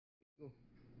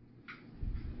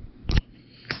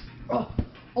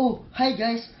Oh, hi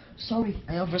guys. Sorry,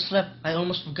 I overslept. I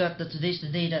almost forgot that today's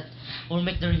the day that we'll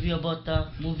make the review about the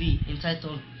movie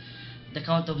entitled The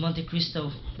Count of Monte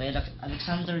Cristo by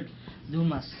Alexander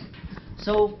Dumas.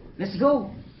 So, let's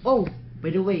go. Oh, by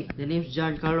the way, the name's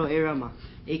Carlo Erama,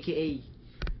 aka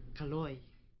Kaloy.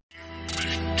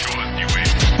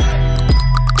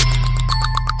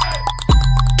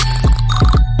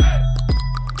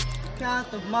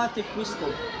 Count of Monte Cristo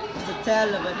is the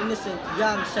tale of an innocent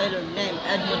young sailor named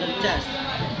Edmund Dantes,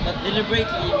 but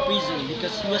deliberately imprisoned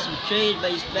because he was betrayed by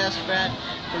his best friend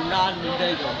Fernando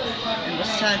Mondego and was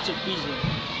sent to prison.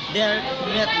 There he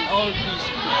met an old priest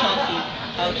who taught him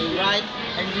how to write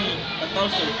and read, but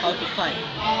also how to fight,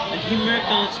 and he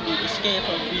miraculously escaped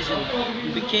from prison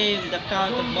and became the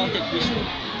Count of Monte Cristo.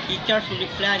 He carefully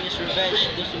planned his revenge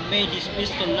those who made his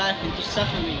peaceful life into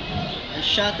suffering, and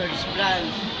shattered his plan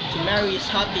to marry his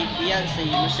happy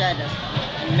fiancée Mercedes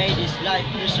and made his life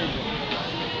miserable.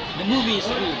 The movie is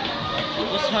good. It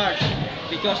was harsh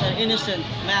because an innocent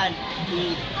man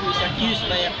who is accused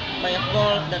by a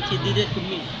fault that he didn't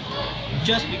commit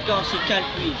just because he can't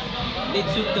read. They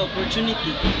took the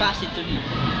opportunity to pass it to him.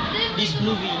 This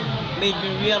movie made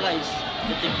me realize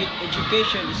that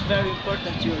education is very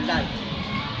important to your life.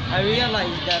 I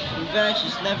realized that revenge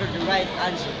is never the right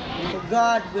answer. For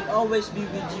God will always be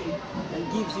with you and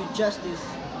gives you justice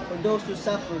for those who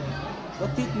suffer.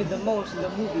 What hit me the most in the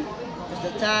movie was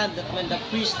the time that when the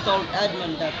priest told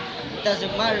Edmund that it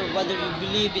doesn't matter whether you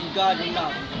believe in God or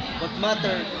not. What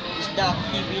matters is that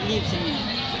he believes in you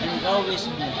and will always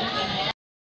be.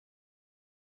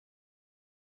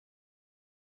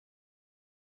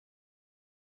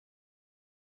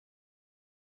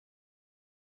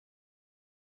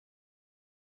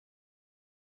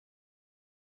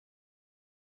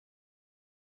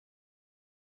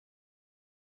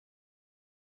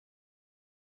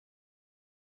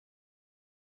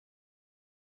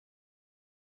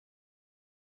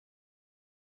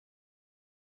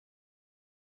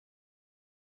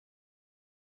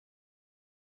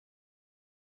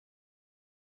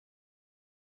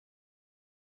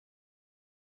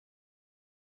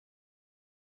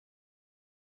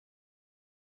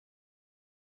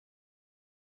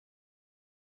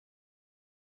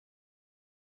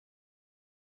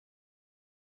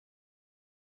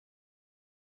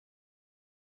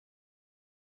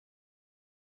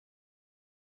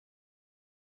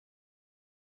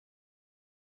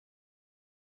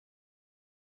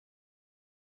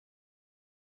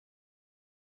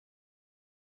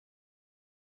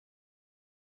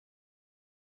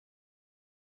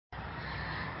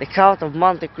 The Count of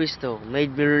Monte Cristo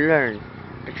made me learn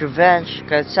that revenge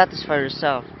can't satisfy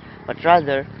yourself, but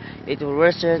rather it will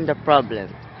worsen the problem.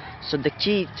 So the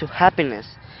key to happiness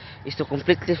is to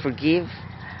completely forgive.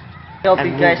 I hope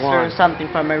and you guys move on. learned something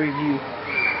from my review.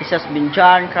 This has been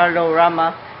Carlo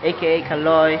Rama, aka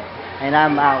Kaloy, and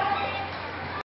I'm out.